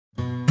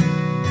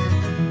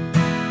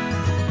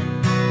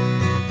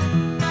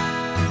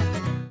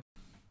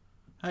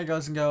Hey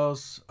guys and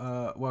girls,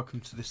 welcome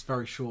to this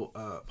very short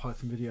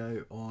Python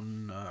video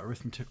on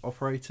arithmetic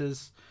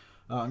operators.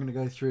 I'm going to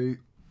go through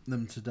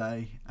them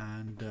today,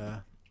 and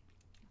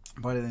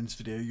by the end of this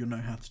video you'll know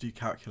how to do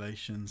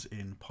calculations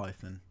in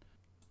Python.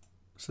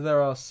 So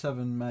there are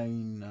 7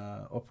 main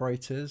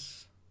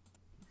operators.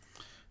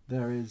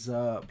 There is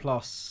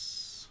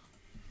plus,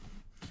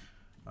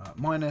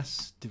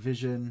 minus,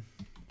 division,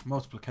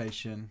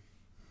 multiplication.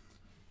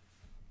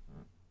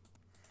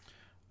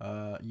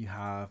 You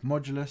have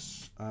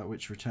modulus,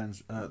 which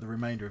returns the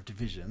remainder of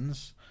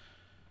divisions.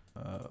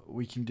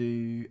 We can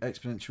do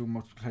exponential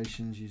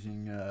multiplications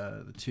using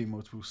the two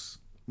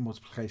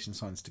multiplication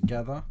signs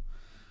together.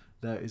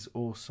 There's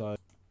also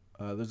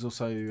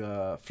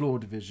floor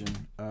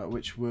division,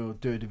 which will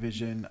do a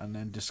division and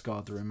then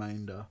discard the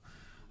remainder,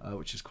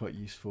 which is quite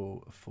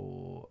useful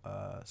for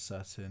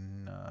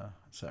certain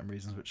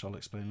reasons, which I'll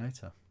explain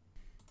later.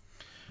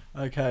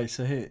 Okay,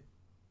 so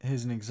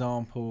here's an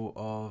example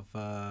of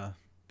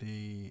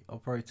the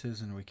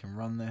operators, and we can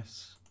run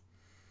this.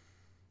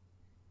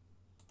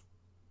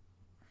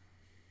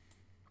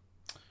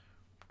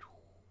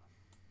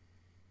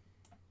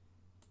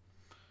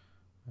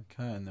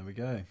 Okay, and there we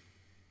go.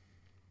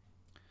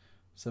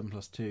 7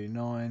 plus 2,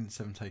 9,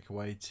 7 take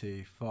away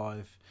 2,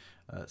 5,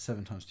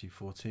 7 times 2,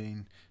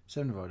 14,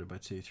 7 divided by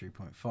 2,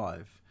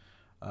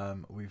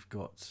 3.5. We've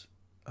got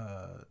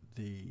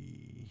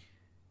the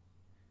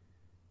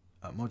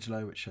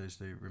modulo, which shows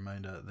the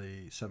remainder,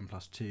 the 7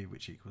 plus 2,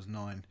 which equals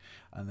 9,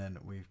 and then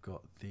we've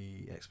got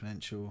the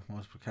exponential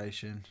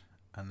multiplication,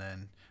 and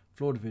then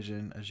floor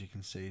division. As you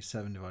can see,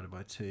 7 divided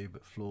by 2,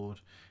 but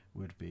floored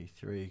would be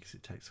 3 because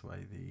it takes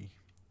away the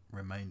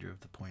remainder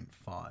of the 0.5.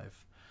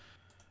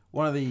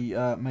 One of the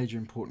major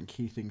important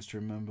key things to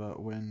remember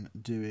when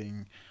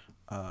doing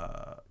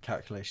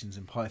calculations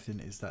in Python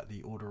is that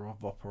the order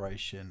of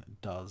operation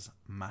does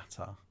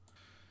matter.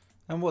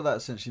 And what that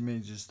essentially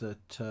means is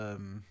that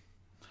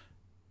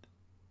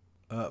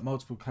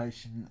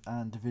multiplication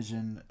and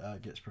division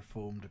gets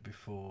performed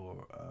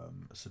before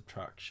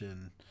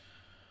subtraction.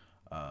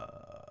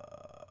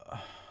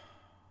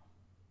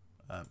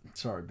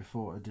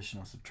 Before addition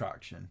or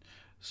subtraction.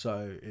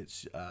 So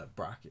it's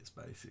brackets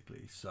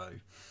basically. So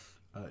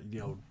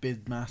the old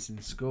bid maths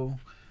in school,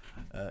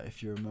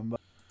 if you remember.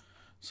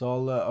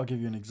 So I'll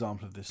give you an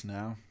example of this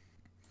now.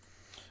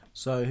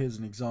 So here's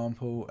an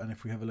example, and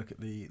if we have a look at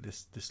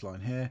this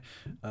line here,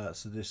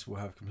 so this will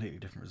have completely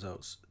different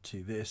results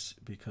to this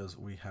because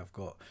we have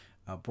got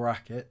our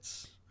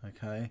brackets,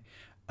 okay,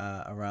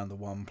 around the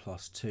 1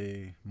 plus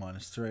 2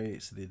 minus 3.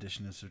 So the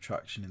addition and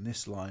subtraction in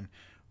this line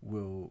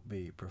will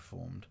be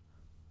performed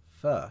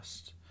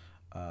first.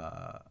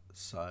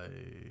 So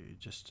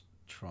just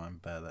try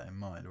and bear that in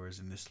mind. Whereas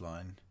in this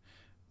line,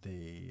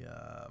 the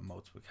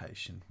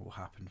multiplication will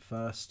happen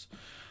first,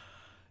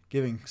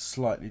 giving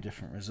slightly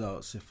different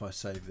results. If I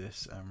save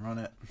this and run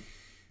it,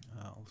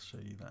 I'll show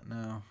you that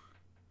now.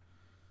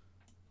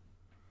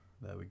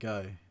 There we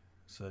go.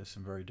 So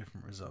some very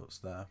different results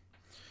there.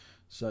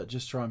 So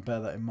just try and bear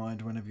that in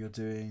mind whenever you're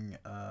doing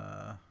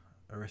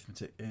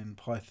arithmetic in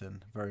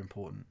Python. Very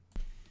important.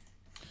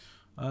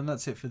 And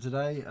that's it for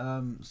today.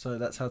 So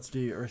that's how to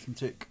do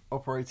arithmetic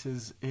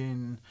operators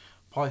in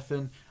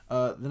Python.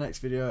 The next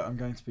video I'm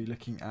going to be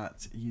looking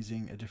at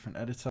using a different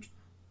editor.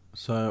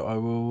 So I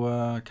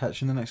will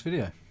catch you in the next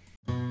video.